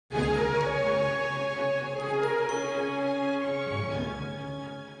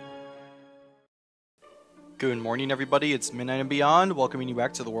Good morning, everybody. It's Midnight and Beyond, welcoming you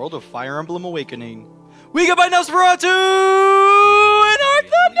back to the world of Fire Emblem Awakening. We get by Nosferatu and Arc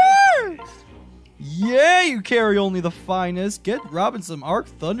Thunder! Yeah, you carry only the finest. Get Robin some Arc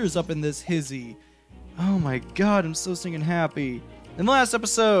Thunders up in this hizzy. Oh my god, I'm so stinking happy. In the last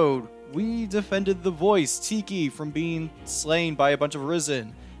episode, we defended the voice, Tiki, from being slain by a bunch of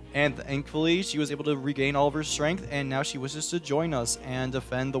Risen. And thankfully, she was able to regain all of her strength, and now she wishes to join us and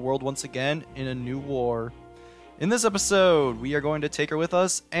defend the world once again in a new war. In this episode, we are going to take her with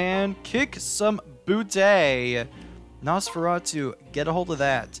us and kick some booty. Nosferatu, get a hold of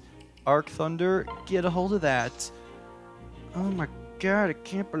that. Arc Thunder, get a hold of that. Oh my god, I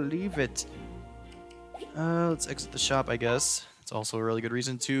can't believe it. Let's exit the shop, I guess. It's also a really good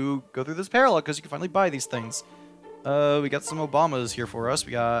reason to go through this parallel, because you can finally buy these things. We got some Obamas here for us.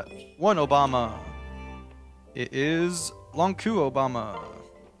 We got one Obama. It is Longku Obama.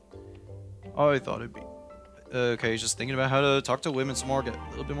 Oh, I thought it'd be... Okay, just thinking about how to talk to women some more, get a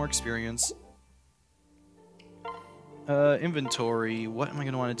little bit more experience. Inventory. What am I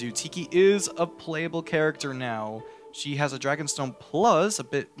going to want to do? Tiki is a playable character now. She has a Dragonstone Plus, a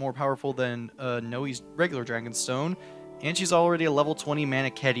bit more powerful than Noe's regular Dragonstone. And she's already a level 20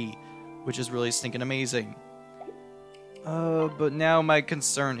 Manichetti, which is really stinking amazing. But now my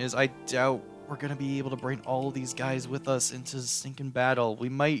concern is I doubt we're gonna be able to bring all of these guys with us into stinking battle. We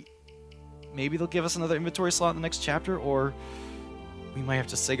might... Maybe they'll give us another inventory slot in the next chapter, or we might have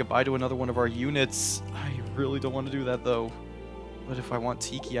to say goodbye to another one of our units. I really don't want to do that, though. But if I want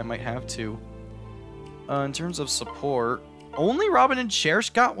Tiki, I might have to. In terms of support, only Robin and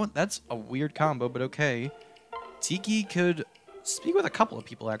Cherish got one. That's a weird combo, but okay. Tiki could speak with a couple of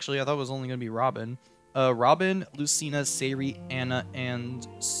people, actually. I thought it was only gonna be Robin. Robin, Lucina, Sayri, Anna, and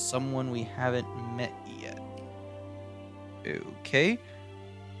someone we haven't met yet. Okay.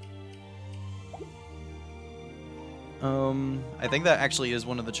 I think that actually is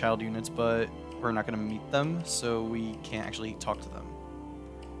one of the child units, but we're not going to meet them, so we can't actually talk to them.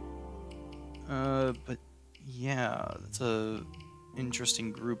 But yeah, that's a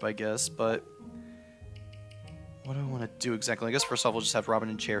interesting group, I guess, but what do I want to do exactly? I guess first off, we'll just have Robin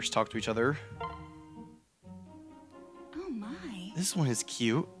and Cherish talk to each other. This one is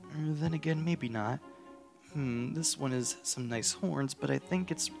cute. Then again, maybe not. This one is some nice horns, but I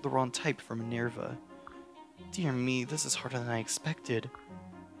think it's the wrong type for Minerva. Dear me, this is harder than I expected.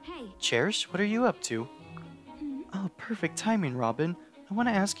 Hey. Cherish, what are you up to? Oh, perfect timing, Robin. I want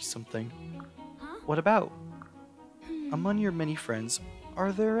to ask you something. Huh? What about? Among your many friends,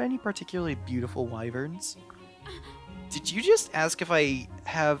 are there any particularly beautiful wyverns? Did you just ask if I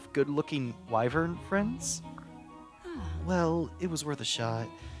have good-looking wyvern friends? Well, it was worth a shot.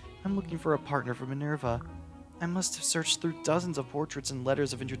 I'm looking for a partner for Minerva. I must have searched through dozens of portraits and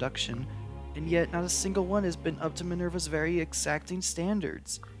letters of introduction, and yet not a single one has been up to Minerva's very exacting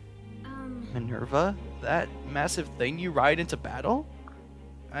standards. Minerva? That massive thing you ride into battle?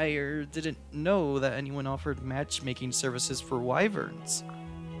 I didn't know that anyone offered matchmaking services for wyverns.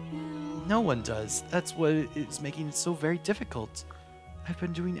 No one does. That's what is making it so very difficult. I've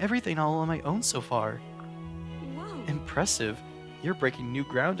been doing everything all on my own so far. Impressive. You're breaking new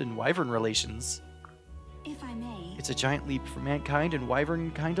ground in wyvern relations. If I may. It's a giant leap for mankind and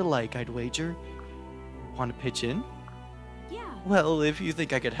wyvern kind alike, I'd wager. Want to pitch in? Yeah. Well, if you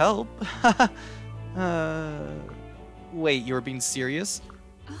think I could help. Wait, you were being serious?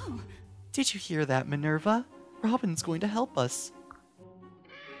 Oh. Did you hear that, Minerva? Robin's going to help us.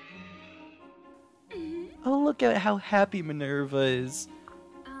 Oh, look at how happy Minerva is.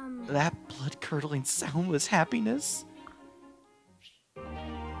 That blood-curdling soundless happiness? Well,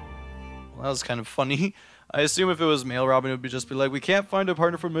 that was kind of funny. I assume if it was male Robin, it would just be like, we can't find a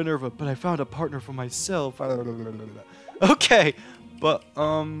partner for Minerva, but I found a partner for myself. Okay, but,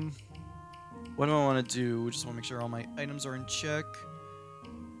 what do I want to do? Just want to make sure all my items are in check.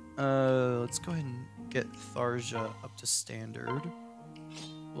 Let's go ahead and get Tharja up to standard.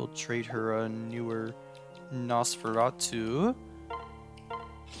 We'll trade her a newer Nosferatu.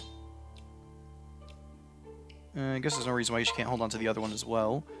 I guess there's no reason why she can't hold on to the other one as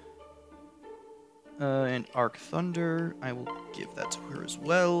well. And Arc Thunder, I will give that to her as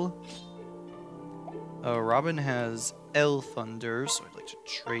well. Robin has L Thunder, so I'd like to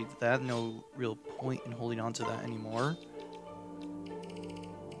trade that. No real point in holding on to that anymore.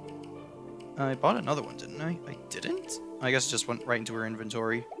 I bought another one, didn't I? I didn't? I guess it just went right into her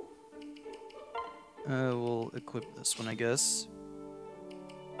inventory. We'll equip this one, I guess.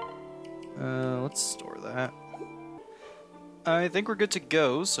 Let's store that. I think we're good to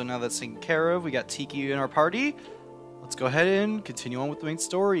go, so now that's taken care of, we got Tiki in our party. Let's go ahead and continue on with the main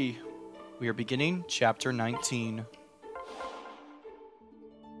story. We are beginning chapter 19.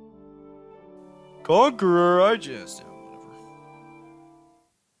 Conqueror, I just... whatever.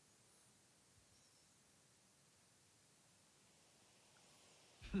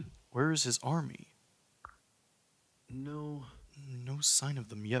 Where is his army? No sign of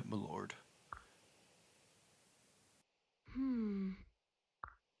them yet, my lord.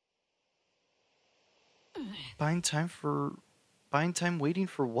 Buying time waiting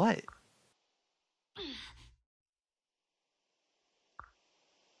for what?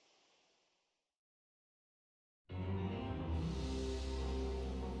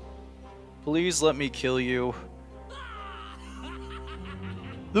 Please let me kill you.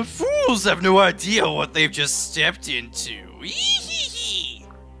 The fools have no idea what they've just stepped into.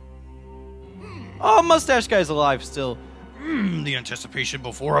 Oh, mustache guy's alive still. The anticipation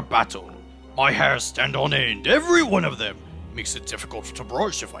before a battle. My hairs stand on end, every one of them. Makes it difficult to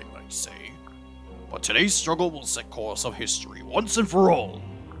brush, if I might say. But today's struggle will set course of history once and for all.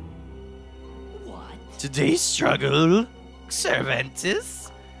 What? Today's struggle? Cervantes?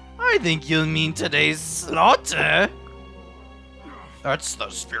 I think you'll mean today's slaughter. That's the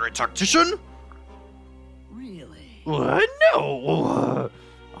spirit tactician? Really? What? No!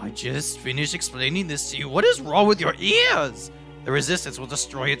 I just finished explaining this to you. What is wrong with your ears? The resistance will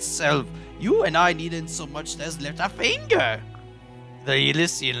destroy itself. You and I needn't so much as lift a finger. The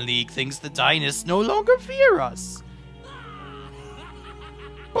Elysian League thinks the Dynasts no longer fear us.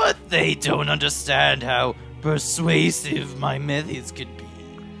 But they don't understand how persuasive my methods could be.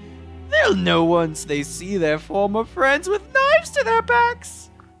 They'll know once they see their former friends with knives to their backs.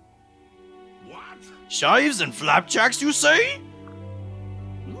 What? Chives and flapjacks, you say?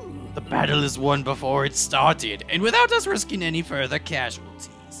 The battle is won before it started, and without us risking any further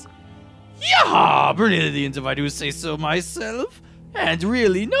casualties. Yaha! Brilliant if I do say so myself. And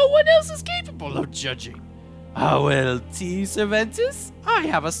really, no one else is capable of judging. Ah well, T. Cervantes, I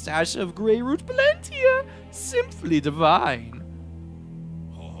have a stash of grey root blend here. Simply divine.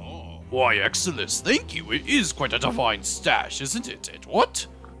 Why, Excellence, thank you. It is quite a divine stash, isn't it, what?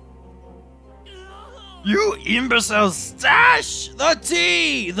 You imbecile stash! The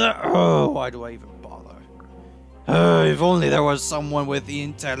tea! Oh, why do I even bother? If only there was someone with the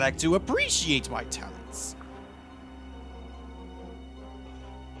intellect to appreciate my talents.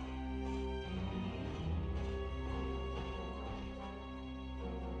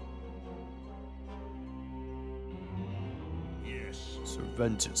 Yes.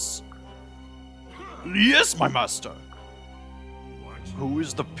 Cervantes. Yes, my master. What? Who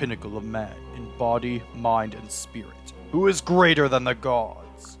is the pinnacle of man in body, mind, and spirit? Who is greater than the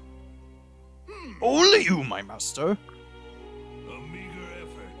gods? Only you, my master. A meager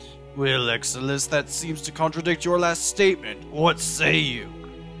effort. Well, Excellence, that seems to contradict your last statement. What say you?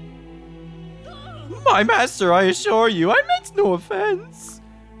 My master, I assure you, I meant no offense.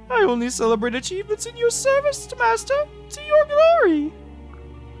 I only celebrate achievements in your service, master, to your glory.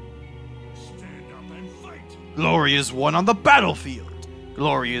 Stand up and fight. Glory is won on the battlefield.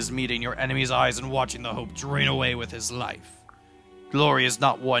 Glory is meeting your enemy's eyes and watching the hope drain away with his life. Glory is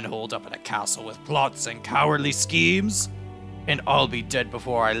not one holed up in a castle with plots and cowardly schemes. And I'll be dead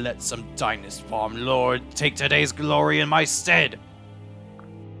before I let some Dynast farm lord take today's glory in my stead.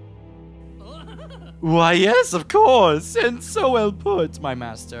 Why, yes, of course, and so well put, my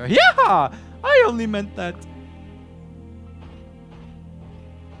master. Yeah, I only meant that.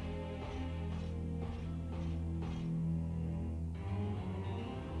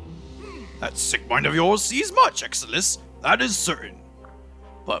 That sick mind of yours sees much, Excellence, that is certain.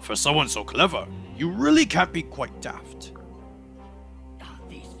 But for someone so clever, you really can't be quite daft.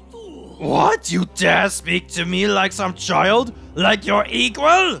 These fools. What? You dare speak to me like some child? Like your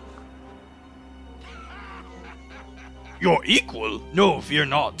equal? Your equal? No, fear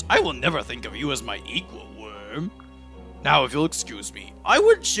not. I will never think of you as my equal, worm. Now, if you'll excuse me, I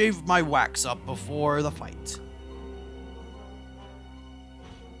would shave my wax up before the fight.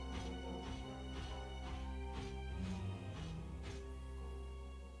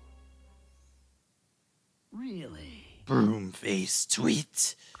 Really? Broom-face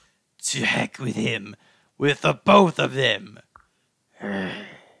tweet. To heck with him. With the both of them.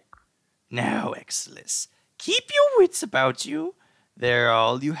 Now, Excellence, keep your wits about you. They're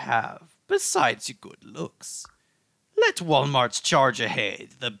all you have, besides your good looks. Let Walmart's charge ahead,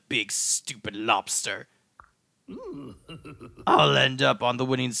 the big stupid lobster. I'll end up on the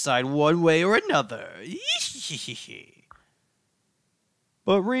winning side one way or another.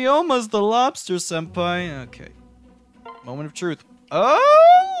 But Ryoma's the lobster, senpai. Okay. Moment of truth.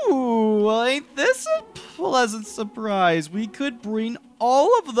 Oh, well, ain't this a pleasant surprise. We could bring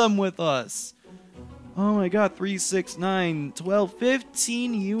all of them with us. Oh my god, 3, 6, 9, 12,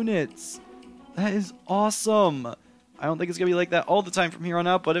 15 units. That is awesome. I don't think it's going to be like that all the time from here on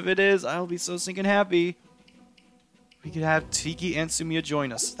out, but if it is, I'll be so stinking happy. We could have Tiki and Sumiya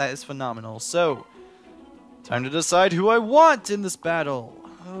join us. That is phenomenal. So, time to decide who I want in this battle.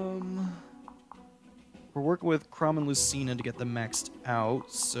 We're working with Crom and Lucina to get them maxed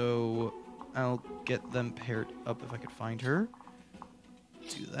out, so I'll get them paired up if I could find her.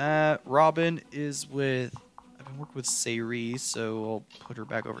 Do that. Robin is with... I've been working with Sayri, so I'll put her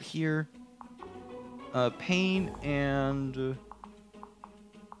back over here. Pain and...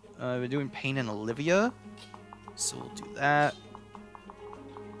 I've been doing Pain and Olivia, so we'll do that.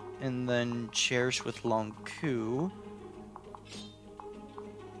 And then Cherish with Long Ku.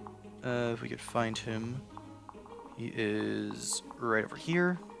 If we could find him. He is right over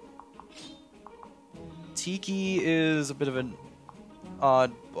here. Tiki is a bit of an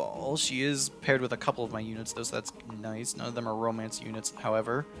oddball. She is paired with a couple of my units, though, so that's nice. None of them are romance units,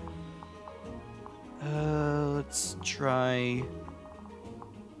 however. Let's try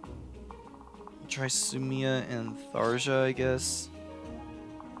Sumiya and Tharja, I guess.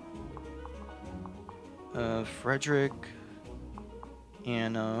 Frederick,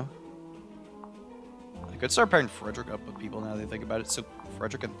 Anna. I could start pairing Frederick up with people now that I think about it. So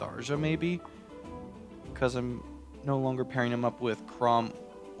Frederick and Tharja, maybe? Because I'm no longer pairing him up with Crom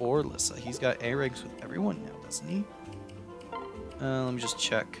or Lissa. He's got A ranks with everyone now, doesn't he? Let me just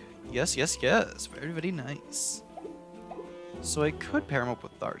check. Yes, yes, yes. Very, very nice. So I could pair him up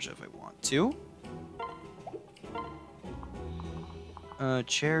with Tharja if I want to.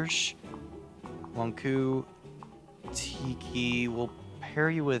 Cherish, Long Ku, Tiki. We'll pair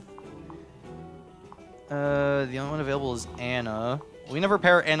you with... the only one available is Anna. We never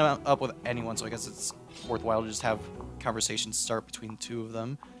pair Anna up with anyone, so I guess it's worthwhile to just have conversations start between the two of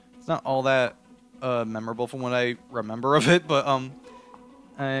them. It's not all that memorable from what I remember of it, but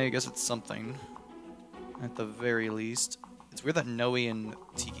I guess it's something at the very least. It's weird that Noe and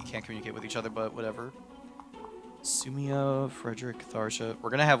Tiki can't communicate with each other, but whatever. Sumiya, Frederick, Tharja. We're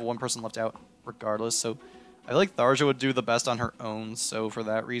gonna have one person left out regardless, so I feel like Tharja would do the best on her own, so for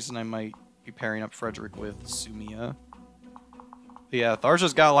that reason I might be pairing up Frederick with Sumiya. But yeah,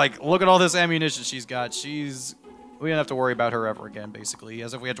 Tharja's got, like, look at all this ammunition she's got. We don't have to worry about her ever again, basically,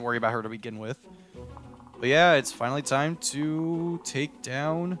 as if we had to worry about her to begin with. But yeah, it's finally time to take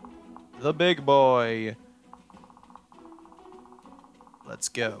down the big boy. Let's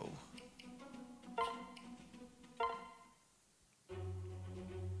go.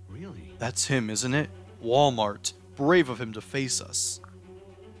 Really? That's him, isn't it? Walmart. Brave of him to face us.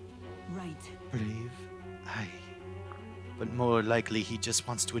 Right. Brave? Aye. But more likely he just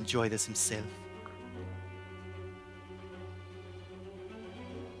wants to enjoy this himself.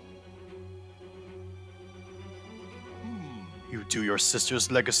 You do your sister's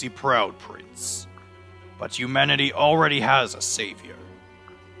legacy proud, Prince. But humanity already has a savior.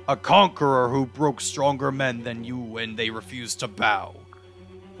 A conqueror who broke stronger men than you and they refused to bow.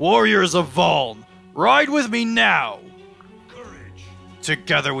 Warriors of Valn, ride with me now! Courage.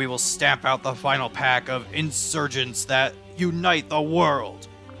 Together we will stamp out the final pack of insurgents that unite the world.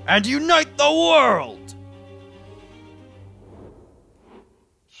 And unite the world!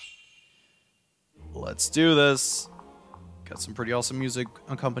 Let's do this. Got some pretty awesome music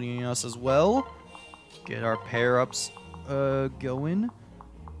accompanying us as well. Get our pair-ups going.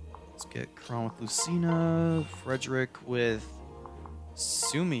 Let's get Crom with Lucina, Frederick with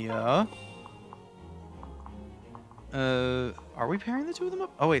Sumiya. Are we pairing the two of them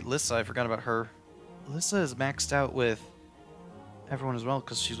up? Oh wait, Lissa, I forgot about her. Lissa is maxed out with everyone as well,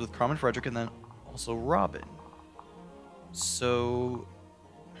 because she's with Crom and Frederick, and then also Robin. So,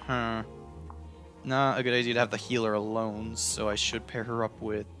 not a good idea to have the healer alone, so I should pair her up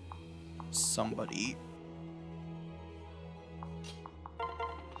with somebody.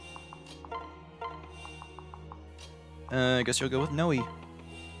 I guess you'll go with Noe.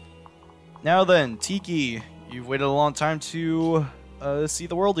 Now then, Tiki, you've waited a long time to see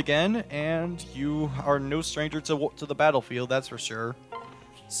the world again, and you are no stranger to the battlefield, that's for sure.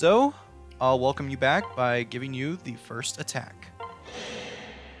 So, I'll welcome you back by giving you the first attack.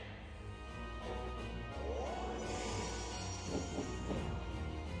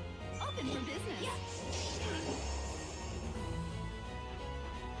 Open for business.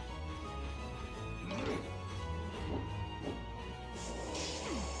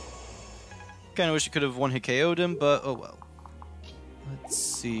 Kinda wish you could have one-hit KO'd him, but oh well. Let's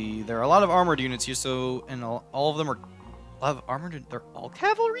see. There are a lot of armored units here, so and all of them are a lot of armored. They're all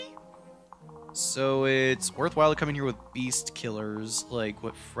cavalry? So it's worthwhile to come in here with beast killers, like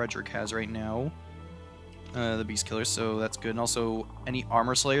what Frederick has right now. The beast killers, so that's good. And also any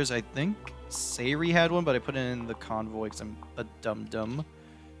armor slayers, I think Sayri had one, but I put it in the convoy because I'm a dum-dum.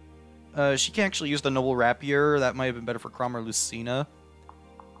 She can actually use the noble rapier. That might have been better for Crom or Lucina.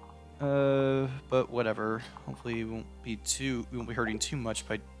 But whatever. Hopefully we won't be hurting too much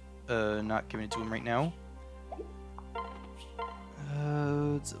by not giving it to him right now.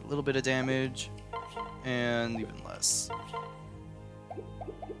 It's a little bit of damage, and even less.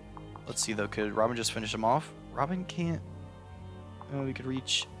 Let's see though, could Robin just finish him off? Robin can't. We could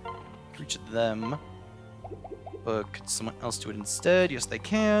reach them, but could someone else do it instead? Yes, they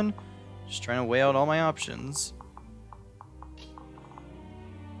can. Just trying to weigh out all my options.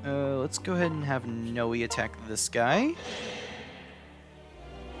 Let's go ahead and have Noe attack this guy.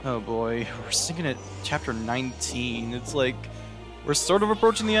 Oh boy, we're sticking at chapter 19. It's like we're sort of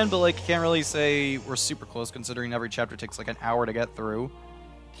approaching the end, but like can't really say we're super close considering every chapter takes like an hour to get through.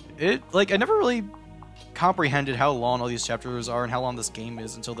 I never really comprehended how long all these chapters are and how long this game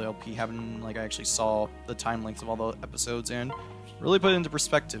is until the LP happened. Like I actually saw the time lengths of all the episodes and really put it into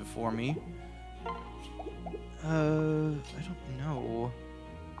perspective for me. I don't know.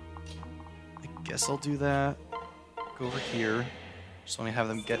 I guess I'll do that. Go over here. Just let me have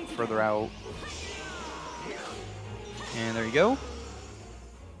them get further out. And there you go.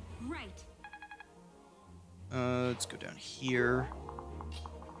 Right. Let's go down here.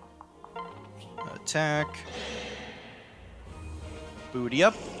 Attack. Booty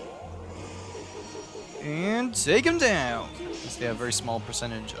up. And take him down. Since they have a very small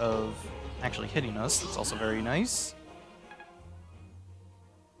percentage of actually hitting us. That's also very nice.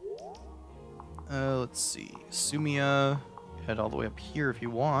 Let's see. Sumia, head all the way up here if you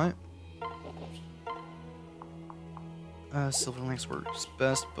want. Silver Lynx works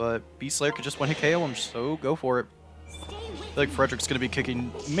best, but Beast Slayer could just one-hit KO him, so go for it. I feel like Frederick's going to be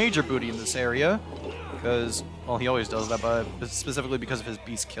kicking major booty in this area, because, well, he always does that, but specifically because of his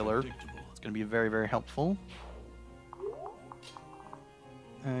Beast Killer. It's going to be very, very helpful.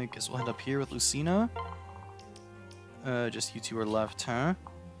 I guess we'll head up here with Lucina. Just you two are left, huh?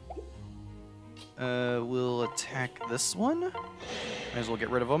 We'll attack this one. Might as well get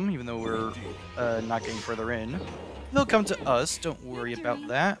rid of them, even though we're not getting further in. They'll come to us, don't worry about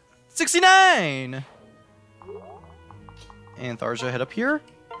that. 69! And Tharja, head up here,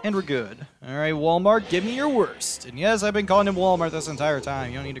 and we're good. Alright, Walmart, give me your worst. And yes, I've been calling him Walmart this entire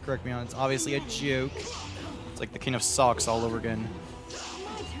time. You don't need to correct me on it. It's obviously a joke. It's like the King of Socks all over again.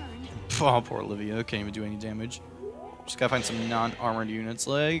 Oh, poor Olivia. Can't even do any damage. Just gotta find some non-armored units,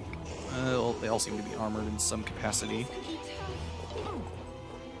 like... well, they all seem to be armored in some capacity.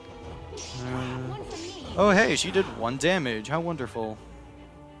 Oh, hey, she did 1 damage. How wonderful.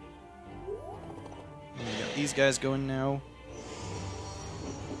 And we got these guys going now.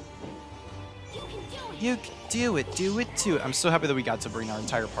 You can do it too. I'm so happy that we got to bring our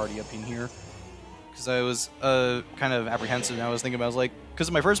entire party up in here. Because I was kind of apprehensive, and I was thinking about, I was like, because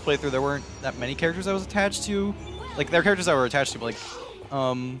in my first playthrough there weren't that many characters I was attached to. Like, there are characters I were attached to, but like,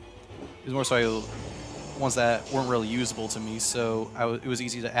 it was more so ones that weren't really usable to me, so it was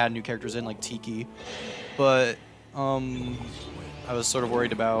easy to add new characters in, like Tiki. But, I was sort of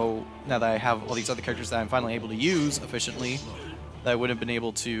worried about, now that I have all these other characters that I'm finally able to use efficiently, that I wouldn't have been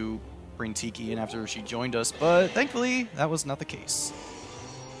able to bring Tiki in after she joined us, but thankfully, that was not the case.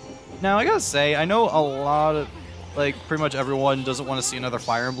 Now, I gotta say, I know a lot of, like, pretty much everyone doesn't want to see another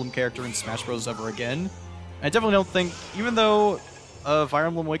Fire Emblem character in Smash Bros. Ever again. I definitely don't think, even though Fire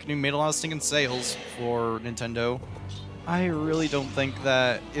Emblem Awakening made a lot of stinking sales for Nintendo, I really don't think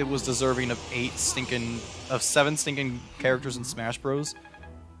that it was deserving of 7 stinking characters in Smash Bros.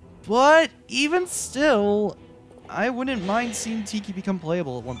 But even still, I wouldn't mind seeing Tiki become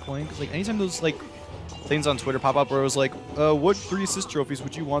playable at one point. Because like anytime those like things on Twitter pop up where it was like, what 3 assist trophies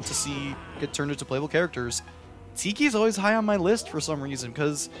would you want to see get turned into playable characters? Tiki's always high on my list for some reason,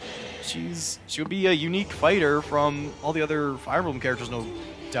 because she would be a unique fighter from all the other Fire Emblem characters, no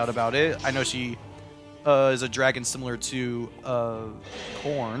doubt about it. I know she is a dragon similar to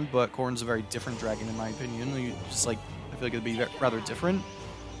Korn, but Korn's a very different dragon in my opinion. Just like, I feel like it'd be rather different.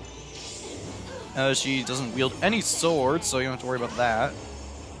 She doesn't wield any swords, so you don't have to worry about that.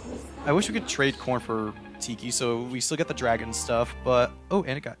 I wish we could trade Korn for Tiki, so we still get the dragon stuff, but... Oh,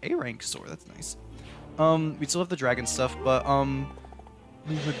 and it got A rank sword, that's nice. We'd still have the dragon stuff, but,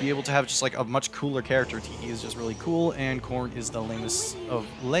 we would be able to have just, like, a much cooler character. Tiki is just really cool, and Korn is the lamest of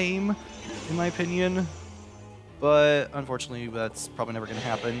lame, in my opinion. But, unfortunately, that's probably never gonna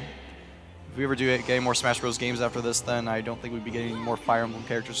happen. if we ever do get any more Smash Bros. Games after this, then I don't think we'd be getting more Fire Emblem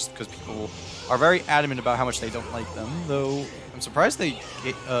characters because people are very adamant about how much they don't like them. Though I'm surprised they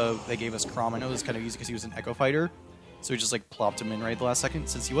gave us Chrom. I know it was kind of easy because he was an Echo Fighter, so we just like plopped him in right at the last second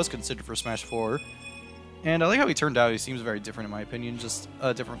since he was considered for Smash 4. And I like how he turned out. He seems very different in my opinion, just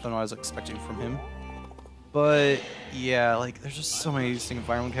different than what I was expecting from him. But yeah, like there's just so many distinct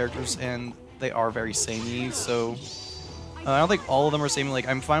Fire Emblem characters, and they are very samey. So I don't think all of them are samey. Like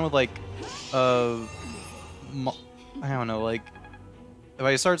I'm fine with like I don't know, like if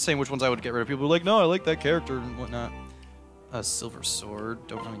I start saying which ones I would get rid of, people are like, no, I like that character and whatnot. Silver Sword,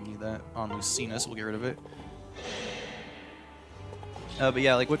 don't really need that on Lucina, so we'll get rid of it. But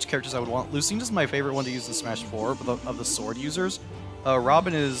yeah, like which characters I would want. Lucina's my favorite one to use in Smash 4 of the sword users.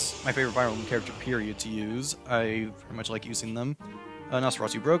 Robin is my favorite Fire Emblem character, period, to use. I pretty much like using them.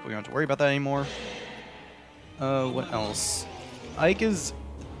 Nosferatu broke, but we don't have to worry about that anymore. What else? Ike is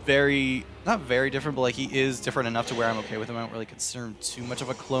not very different, but like he is different enough to where I'm okay with him. I don't really consider him too much of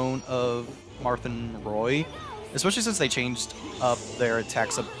a clone of Marth and Roy, especially since they changed up their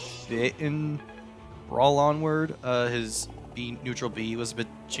attacks a bit in Brawl Onward. His neutral B was a bit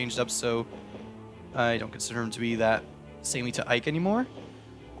changed up, so I don't consider him to be that samey to Ike anymore.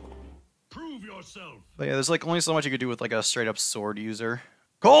 Prove yourself. But yeah, there's like only so much you could do with like a straight up sword user.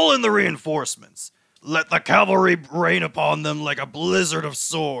 Call in the reinforcements. Let the cavalry rain upon them like a blizzard of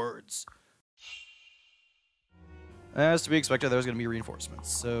swords. As to be expected, there's going to be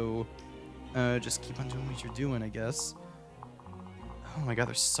reinforcements, so just keep on doing what you're doing, I guess. Oh my god,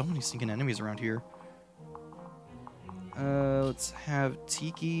 there's so many stinking enemies around here. Let's have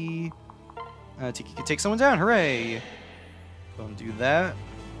Tiki. Tiki can take someone down, hooray! Go and do that.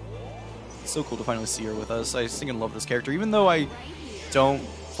 It's so cool to finally see her with us. I sing and love this character, even though I don't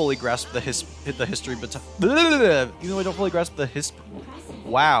fully grasp the history, but even though I don't fully grasp the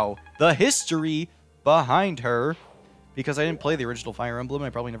history behind her, because I didn't play the original Fire Emblem, and I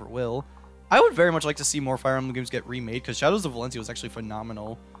probably never will. I would very much like to see more Fire Emblem games get remade, because Shadows of Valencia was actually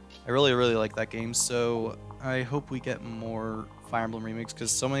phenomenal. I really, really like that game, so I hope we get more Fire Emblem remakes,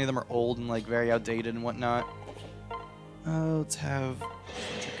 because so many of them are old and like very outdated and whatnot. Let's have get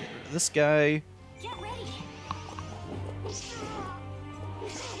rid of this guy. Get ready.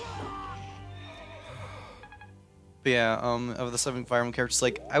 But yeah, of the 7 Fire Emblem characters,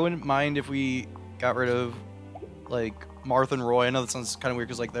 like I wouldn't mind if we got rid of like Marth and Roy. I know that sounds kind of weird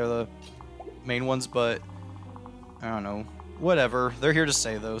because like they're the main ones, but I don't know. Whatever. They're here to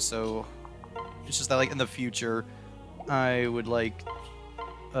stay though, so it's just that like in the future, I would like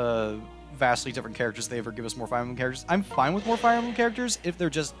vastly different characters. If they ever give us more Fire Emblem characters, I'm fine with more Fire Emblem characters if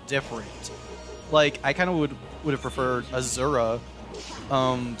they're just different. Like I kind of would have preferred Azura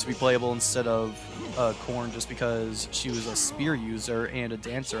to be playable instead of Korn, just because she was a spear user and a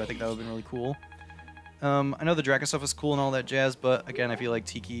dancer. I think that would have been really cool. I know the dragon stuff is cool and all that jazz, but again, I feel like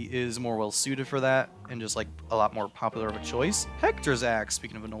Tiki is more well suited for that and just like a lot more popular of a choice. Hector's Axe,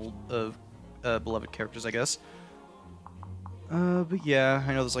 speaking of an old beloved characters, I guess. But yeah,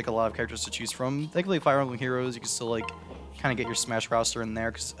 I know there's like a lot of characters to choose from. Thankfully, Fire Emblem Heroes, you can still like kind of get your Smash roster in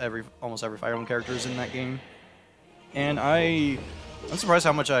there because almost every Fire Emblem character is in that game. And I'm surprised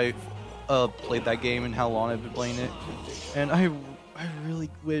how much I played that game and how long I've been playing it. And I really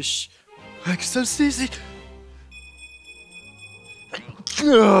wish I could stop sneezing.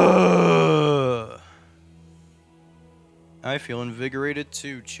 I feel invigorated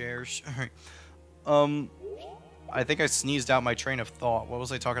too. Cherish. All right. I think I sneezed out my train of thought. What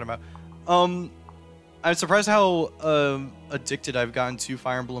was I talking about? I'm surprised how addicted I've gotten to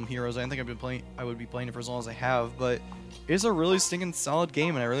Fire Emblem Heroes. I didn't think I would be playing it for as long as I have, but it's a really stinking solid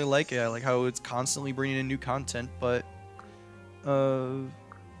game, and I really like it. I like how it's constantly bringing in new content, but what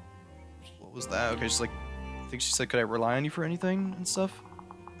was that? Okay, she's like, I think she said, could I rely on you for anything and stuff?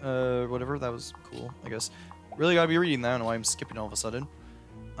 Whatever, that was cool, I guess. Really gotta be reading that, I don't know why I'm skipping all of a sudden.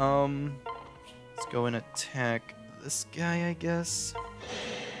 Let's go and attack this guy, I guess.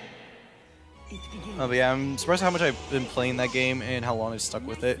 But yeah, I'm surprised how much I've been playing that game and how long I've stuck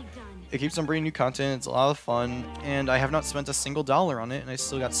with it. It keeps on bringing new content, it's a lot of fun, and I have not spent a single dollar on it, and I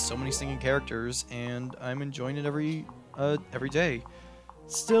still got so many singing characters, and I'm enjoying it every day.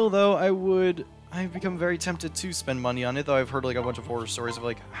 Still, though, I've become very tempted to spend money on it, though I've heard like a bunch of horror stories of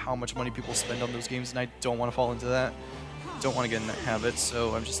like how much money people spend on those games, and I don't want to fall into that. Don't want to get in that habit,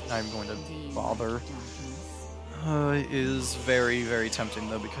 so I'm not going to bother. It is very, very tempting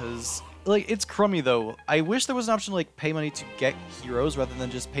though, because like it's crummy though. I wish there was an option to like pay money to get heroes rather than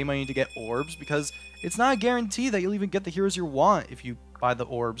just pay money to get orbs, because it's not a guarantee that you'll even get the heroes you want if you buy the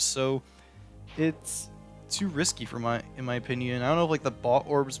orbs. So it's too risky in my opinion. I don't know if like the bought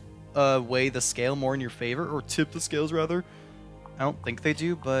orbs weigh the scale more in your favor, or tip the scales rather. I don't think they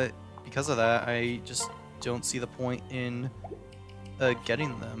do, but because of that, I just don't see the point in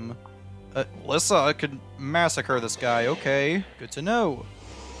getting them. Lissa, I could massacre this guy. Okay, good to know.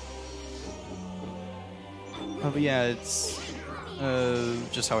 But yeah, it's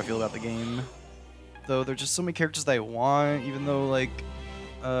just how I feel about the game. Though there's just so many characters that I want, even though like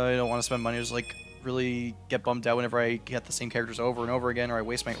I don't want to spend money. Just like really get bummed out whenever I get the same characters over and over again, or I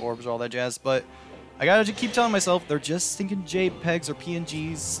waste my orbs or all that jazz. But I gotta just keep telling myself they're just stinking JPEGs or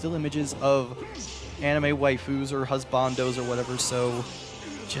PNGs, still images of anime waifus or husbandos or whatever. So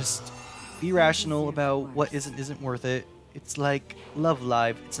just be rational about what isn't worth it. It's like Love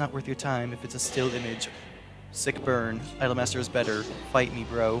Live. It's not worth your time if it's a still image. Sick burn. Idolmaster is better. Fight me,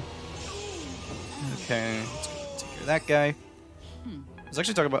 bro. Okay, let's go take care of that guy. I was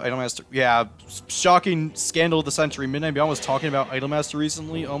actually talking about Idolmaster. Yeah, shocking scandal of the century. MidniteAndBeyond was talking about Idolmaster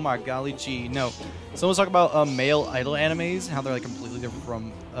recently. Oh my golly gee. No. Someone was talking about male idol animes, how they're like completely different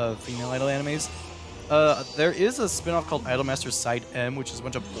from female idol animes. There is a spin-off called Idolmaster Side M, which is a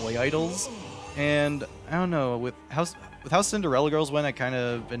bunch of boy idols. And I don't know, with how Cinderella Girls went, I kind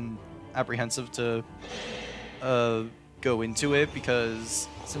of been apprehensive to go into it, because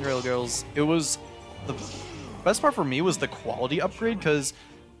Cinderella Girls, it was the best part for me was the quality upgrade, because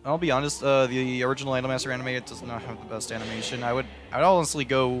I'll be honest, the original Idolmaster anime, it does not have the best animation. I would honestly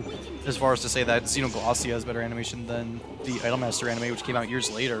go as far as to say that Xenoglossia has better animation than the Idolmaster anime, which came out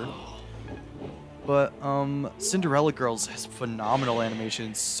years later. But Cinderella Girls has phenomenal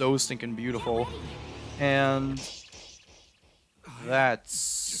animation, so stinking beautiful, and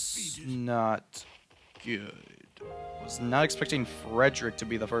that's not good. Was not expecting Frederick to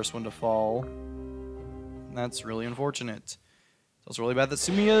be the first one to fall. That's really unfortunate. It's also really bad that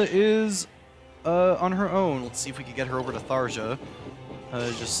Sumiya is on her own. Let's see if we can get her over to Tharja,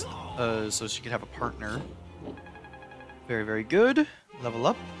 just so she could have a partner. Very, very good. Level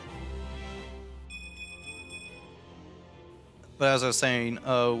up. But as I was saying,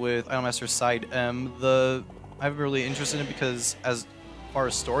 with Idolmaster Side M, I'm really interested in it because as far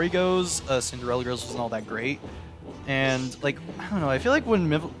as story goes, Cinderella Girls wasn't all that great. And, like, I don't know, I feel like when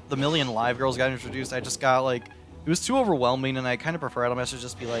the Million Live Girls got introduced, I just got, like, it was too overwhelming, and I kind of prefer Idolmaster to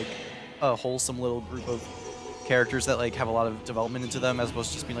just be, like, a wholesome little group of characters that, like, have a lot of development into them, as opposed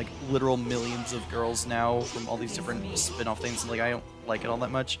to just being, like, literal millions of girls now from all these different spin-off things, and, like, I don't like it all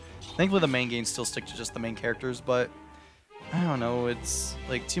that much. Thankfully, the main games still stick to just the main characters, but I don't know, it's,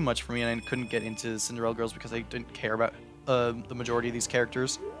 like, too much for me, and I couldn't get into Cinderella Girls because I didn't care about the majority of these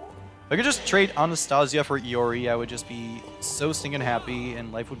characters. If I could just trade Anastasia for Iori, I would just be so stinking happy,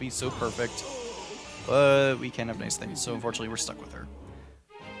 and life would be so perfect. But we can't have nice things, so unfortunately we're stuck with her.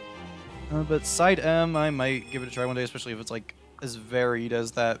 But Side M, I might give it a try one day, especially if it's like as varied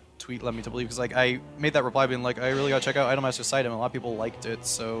as that tweet led me to believe. Because like I made that reply being like, I really gotta check out Idolmaster Side M. A lot of people liked it,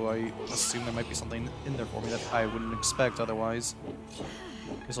 so I assume there might be something in there for me that I wouldn't expect otherwise.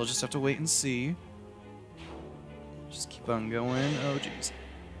 Guess I'll just have to wait and see. Just keep on going. Oh jeez.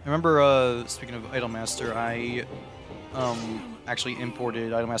 I remember, speaking of Idolmaster, I actually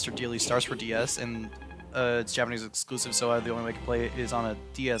imported Idolmaster DLE Stars for DS, and it's Japanese exclusive, so the only way I can play it is on a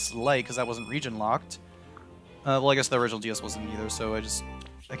DS Lite, because that wasn't region locked. Well, I guess the original DS wasn't either, so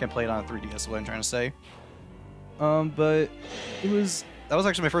I can't play it on a 3DS, is what I'm trying to say. But that was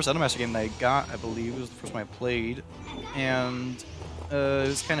actually my first Idolmaster game that I got, I believe. It was the first one I played, and it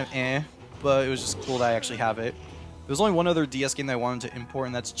was kind of but it was just cool that I actually have it. There's only one other DS game that I wanted to import,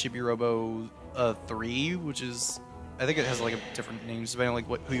 and that's Chibi-Robo 3, which is, I think it has like a different name depending on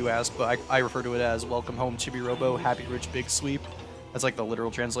like who you ask, but I refer to it as Welcome Home Chibi-Robo Happy Rich Big Sweep. That's like the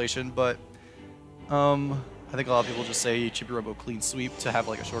literal translation, but I think a lot of people just say Chibi-Robo Clean Sweep to have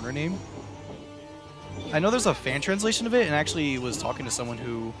like a shorter name. I know there's a fan translation of it, and actually was talking to someone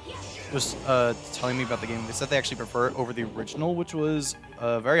who was telling me about the game. They said they actually prefer it over the original, which was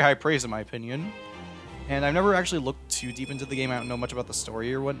very high praise in my opinion. And I've never actually looked too deep into the game. I don't know much about the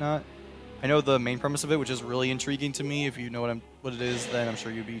story or whatnot. I know the main premise of it, which is really intriguing to me. If you know what it is, then I'm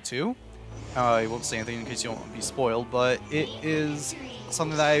sure you'd be too. I won't say anything in case you don't want to be spoiled, but it is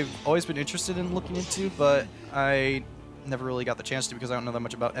something that I've always been interested in looking into, but I never really got the chance to because I don't know that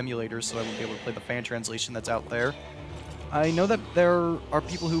much about emulators, so I won't be able to play the fan translation that's out there. I know that there are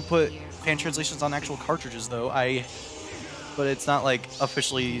people who put fan translations on actual cartridges, though. But it's not like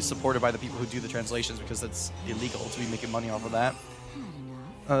officially supported by the people who do the translations because it's illegal to be making money off of that.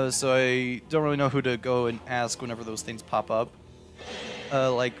 So I don't really know who to go and ask whenever those things pop up.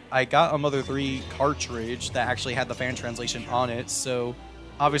 Like, I got a Mother 3 cartridge that actually had the fan translation on it, so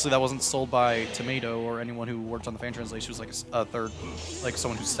obviously that wasn't sold by Tomato or anyone who worked on the fan translation. It was like a third, like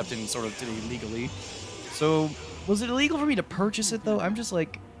someone who stepped in and sort of did it illegally. So was it illegal for me to purchase it though? I'm just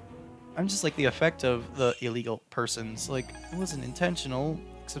like the effect of the illegal persons. Like, it wasn't intentional,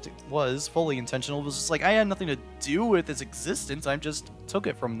 except it was fully intentional. It was just like, I had nothing to do with its existence. I just took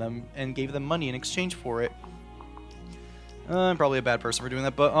it from them and gave them money in exchange for it. I'm probably a bad person for doing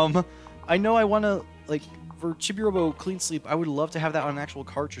that, but, I know I want to, like, for Chibi Robo Clean Sleep, I would love to have that on an actual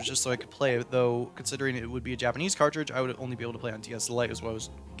cartridge just so I could play it, though, considering it would be a Japanese cartridge, I would only be able to play on DS Lite is what I was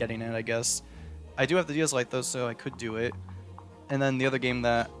getting at, I guess. I do have the DS Lite, though, so I could do it. And then the other game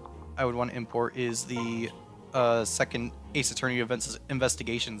that I would want to import is the second Ace Attorney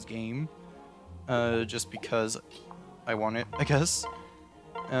Investigations game, just because I want it, I guess.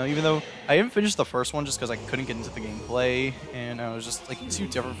 Even though I didn't finish the first one just because I couldn't get into the gameplay, and it was just like too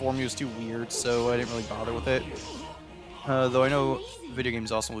different for me, it was too weird, so I didn't really bother with it. Though I know Video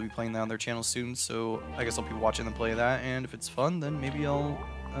Games Awesome will be playing that on their channel soon, so I guess I'll be watching them play that, and if it's fun, then maybe I'll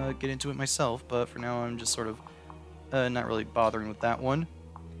get into it myself, but for now I'm just sort of not really bothering with that one.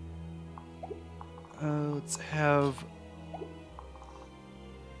 Let's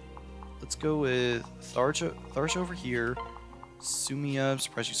go with Tharja over here. Sumia,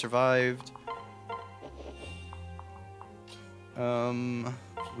 surprised you survived.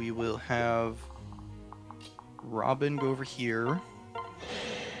 We will have Robin go over here.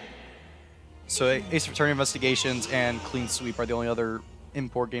 So Ace Attorney Investigations and Clean Sweep are the only other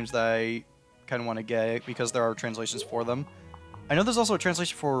import games that I kind of want to get because there are translations for them. I know there's also a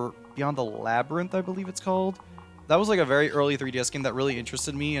translation for Beyond the Labyrinth, I believe it's called. That was like a very early 3DS game that really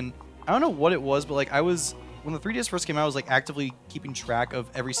interested me, and I don't know what it was, but like when the 3DS first came out, I was like actively keeping track of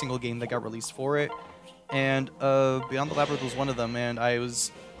every single game that got released for it, and Beyond the Labyrinth was one of them, and I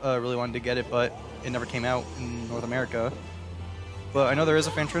was really wanted to get it, but it never came out in North America. But I know there is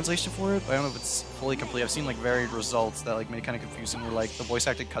a fan translation for it, but I don't know if it's fully complete. I've seen like varied results that like made it kind of confusing, where like the voice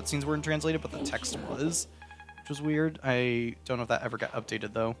acted cutscenes weren't translated, but the text was, which was weird. I don't know if that ever got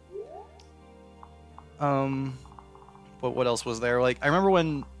updated though. But what else was there? Like I remember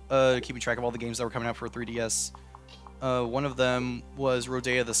when keeping track of all the games that were coming out for 3DS. One of them was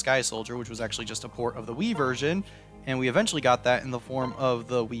Rodea the Sky Soldier, which was actually just a port of the Wii version, and we eventually got that in the form of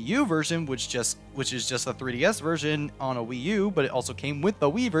the Wii U version, which is just a 3DS version on a Wii U, but it also came with the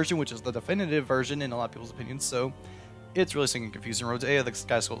Wii version, which is the definitive version in a lot of people's opinions, so it's really singing confusing. Rodea the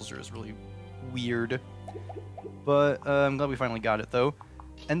Sky Soldier is really weird, but I'm glad we finally got it, though.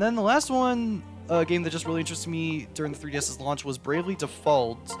 And then the last one, game that just really interested me during the 3DS's launch was Bravely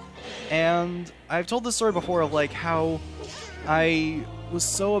Default, and I've told this story before of like how I was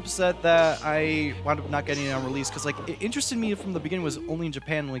so upset that I wound up not getting it on release, because like it interested me from the beginning. It was only in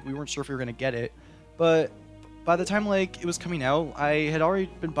Japan, like we weren't sure if we were gonna get it, but by the time like it was coming out, I had already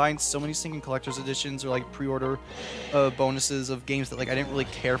been buying so many stinking collector's editions or like pre-order bonuses of games that like I didn't really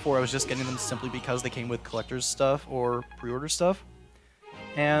care for. I was just getting them simply because they came with collector's stuff or pre-order stuff.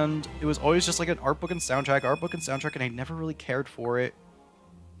 And it was always just like an art book and soundtrack, and I never really cared for it.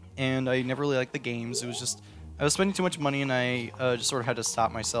 And I never really liked the games. It was just, I was spending too much money, and I just sort of had to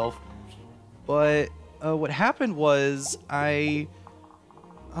stop myself. But what happened was, right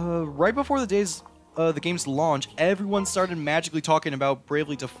before the game's launch, everyone started magically talking about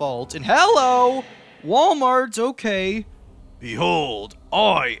Bravely Default. And hello! Walmart, okay. Behold,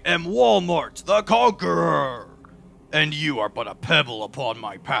 I am Walmart, the Conqueror! And you are but a pebble upon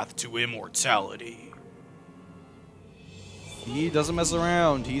my path to immortality. He doesn't mess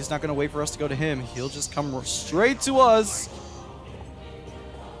around. He's not going to wait for us to go to him. He'll just come straight to us.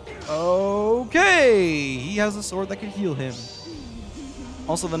 Okay. He has a sword that can heal him.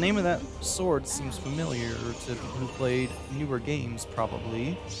 Also, the name of that sword seems familiar to people who played newer games,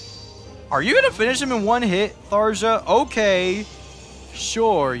 probably. Are you going to finish him in one hit, Tharja? Okay.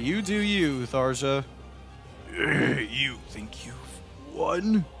 Sure, you do you, Tharja. You think you've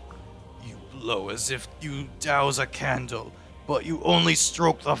won? You blow as if you douse a candle, but you only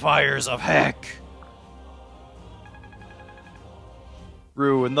stroke the fires of heck.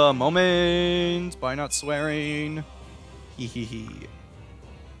 Ruin the moment by not swearing. Hee hee hee.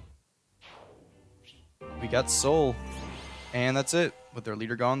 We got Soul. And that's it. With their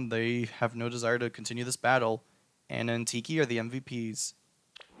leader gone, they have no desire to continue this battle. Anna and Tiki are the MVPs.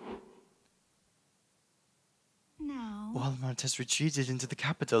 No. Walmart has retreated into the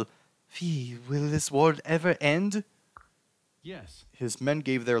capital. Fee, will this war ever end? Yes. His men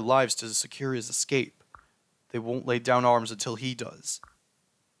gave their lives to secure his escape. They won't lay down arms until he does.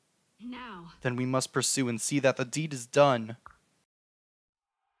 Now. Then we must pursue and see that the deed is done.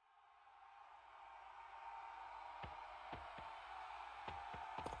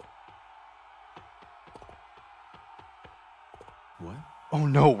 What? Oh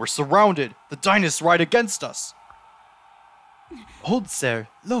no, we're surrounded! The Dynasts right against us! Hold, sir.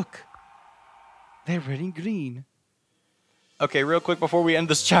 Look. They're red and green. Okay, real quick before we end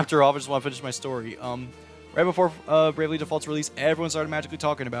this chapter off, I just want to finish my story. Right before Bravely Default's release, everyone started magically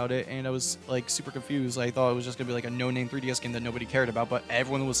talking about it, and I was like super confused. I thought it was just gonna be like a no-name 3DS game that nobody cared about, but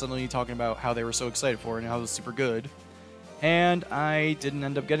everyone was suddenly talking about how they were so excited for it and how it was super good. And I didn't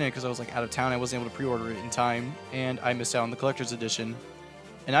end up getting it because I was like out of town. I wasn't able to pre-order it in time, and I missed out on the collector's edition.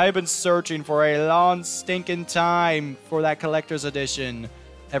 And I've been searching for a long stinking time for that collector's edition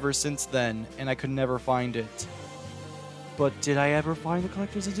ever since then, and I could never find it. But did I ever find the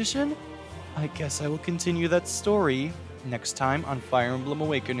collector's edition? I guess I will continue that story next time on Fire Emblem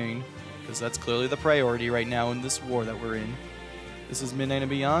Awakening, because that's clearly the priority right now in this war that we're in. This is Midnight and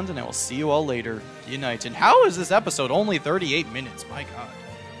Beyond, and I will see you all later. Good night. And how is this episode only 38 minutes? My god.